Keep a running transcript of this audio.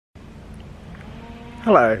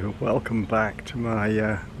Hello, welcome back to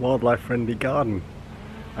my wildlife friendly garden.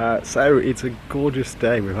 So it's a gorgeous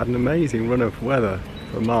day. We've had an amazing run of weather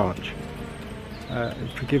for March.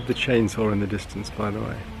 Forgive the chainsaw in the distance, by the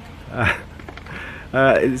way.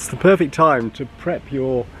 It's the perfect time to prep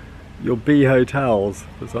your bee hotels.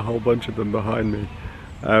 There's a whole bunch of them behind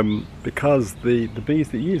me. Because the bees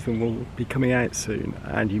that use them will be coming out soon,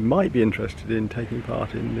 and you might be interested in taking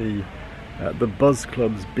part in the Buzz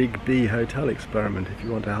Club's Big Bee Hotel experiment if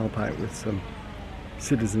you want to help out with some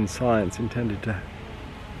citizen science intended to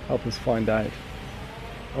help us find out.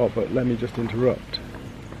 Oh, but let me just interrupt.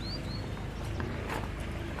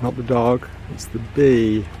 Not the dog, it's the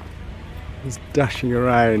bee. It's dashing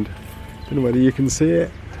around. Don't know whether you can see it.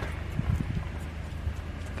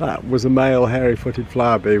 That was a male hairy-footed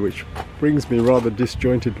flower bee, which brings me rather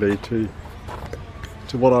disjointedly to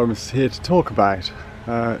what I was here to talk about.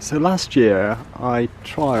 So last year I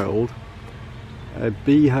trialled a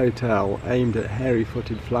bee hotel aimed at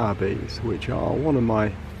hairy-footed flower bees, which are one of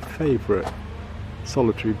my favourite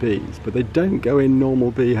solitary bees, but they don't go in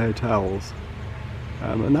normal bee hotels,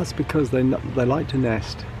 and that's because they like to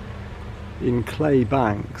nest in clay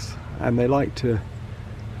banks, and they like to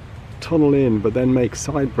tunnel in but then make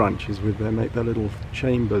side branches with them, make their little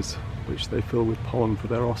chambers which they fill with pollen for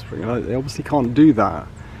their offspring, and they obviously can't do that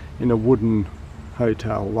in a wooden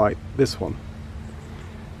hotel like this one.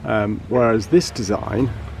 Whereas this design,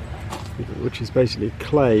 which is basically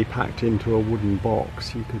clay packed into a wooden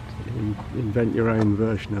box, you could invent your own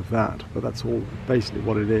version of that, but that's all basically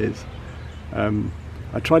what it is.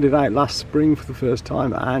 I tried it out last spring for the first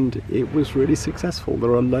time and it was really successful.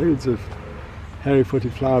 There are loads of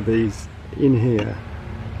hairy-footed flower bees in here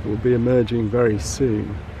that will be emerging very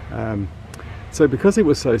soon. So because it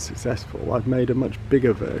was so successful, I've made a much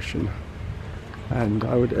bigger version, and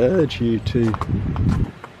I would urge you to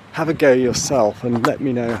have a go yourself and let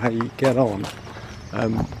me know how you get on.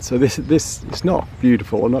 So this it's not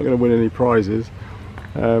beautiful. I'm not going to win any prizes,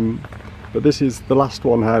 but this is, the last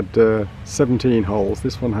one had 17 holes.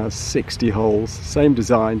 This one has 60 holes. Same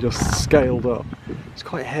design, just scaled up. It's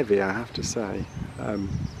quite heavy, I have to say,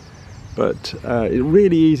 but it's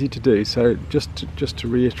really easy to do. So just to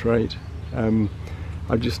reiterate,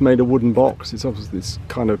 I've just made a wooden box. It's obviously this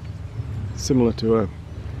kind of similar to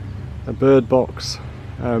a bird box,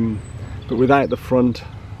 but without the front,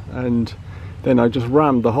 and then I just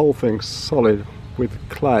rammed the whole thing solid with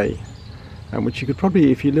clay, and which you could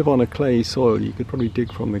probably, if you live on a clay soil, you could probably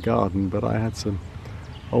dig from the garden, but I had some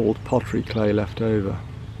old pottery clay left over.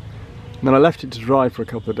 And then I left it to dry for a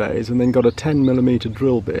couple of days and then got a 10mm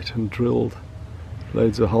drill bit and drilled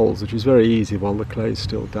loads of holes, which is very easy while the clay is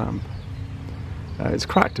still damp. It's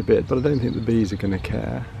cracked a bit, but I don't think the bees are going to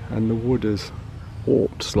care, and the wood has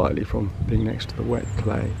warped slightly from being next to the wet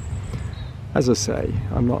clay. As I say,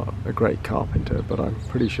 I'm not a great carpenter, but I'm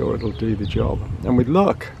pretty sure it'll do the job. And with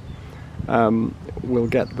luck, we'll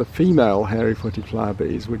get the female hairy-footed flower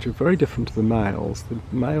bees, which are very different to the males. The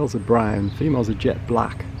males are brown, females are jet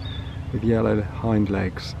black with yellow hind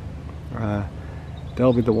legs.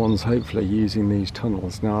 They'll be the ones hopefully using these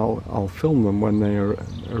tunnels. Now I'll film them when they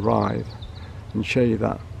arrive and show you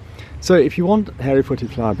that. So if you want hairy-footed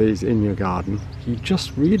flower bees in your garden, you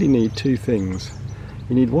just really need two things.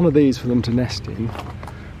 You need one of these for them to nest in,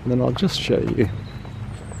 and then I'll just show you,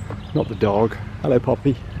 not the dog, hello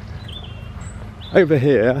Poppy, over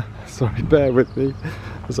here, sorry, bear with me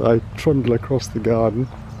as I trundle across the garden,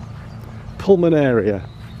 Pulmonaria.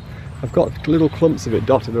 I've got little clumps of it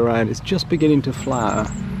dotted around. It's just beginning to flower,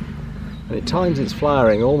 and it times its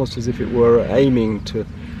flowering almost as if it were aiming to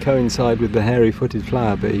coincide with the hairy-footed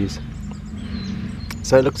flower bees.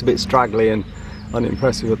 So it looks a bit straggly and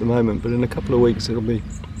unimpressive at the moment, but in a couple of weeks it'll be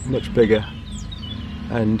much bigger,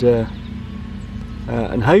 and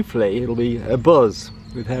hopefully it'll be a buzz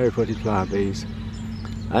with hairy-footed flower bees.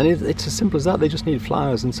 And it's as simple as that. They just need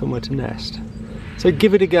flowers and somewhere to nest. So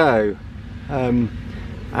give it a go,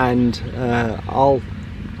 and I'll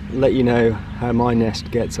let you know how my nest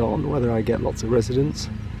gets on, whether I get lots of residents,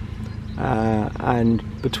 and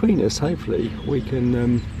between us hopefully we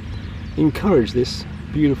can encourage this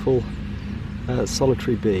beautiful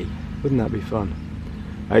solitary bee. Wouldn't that be fun?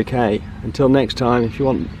 Okay, until next time, if you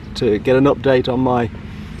want to get an update on my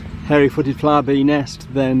hairy-footed flower bee nest,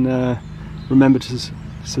 then remember to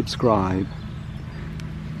subscribe.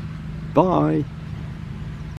 Bye.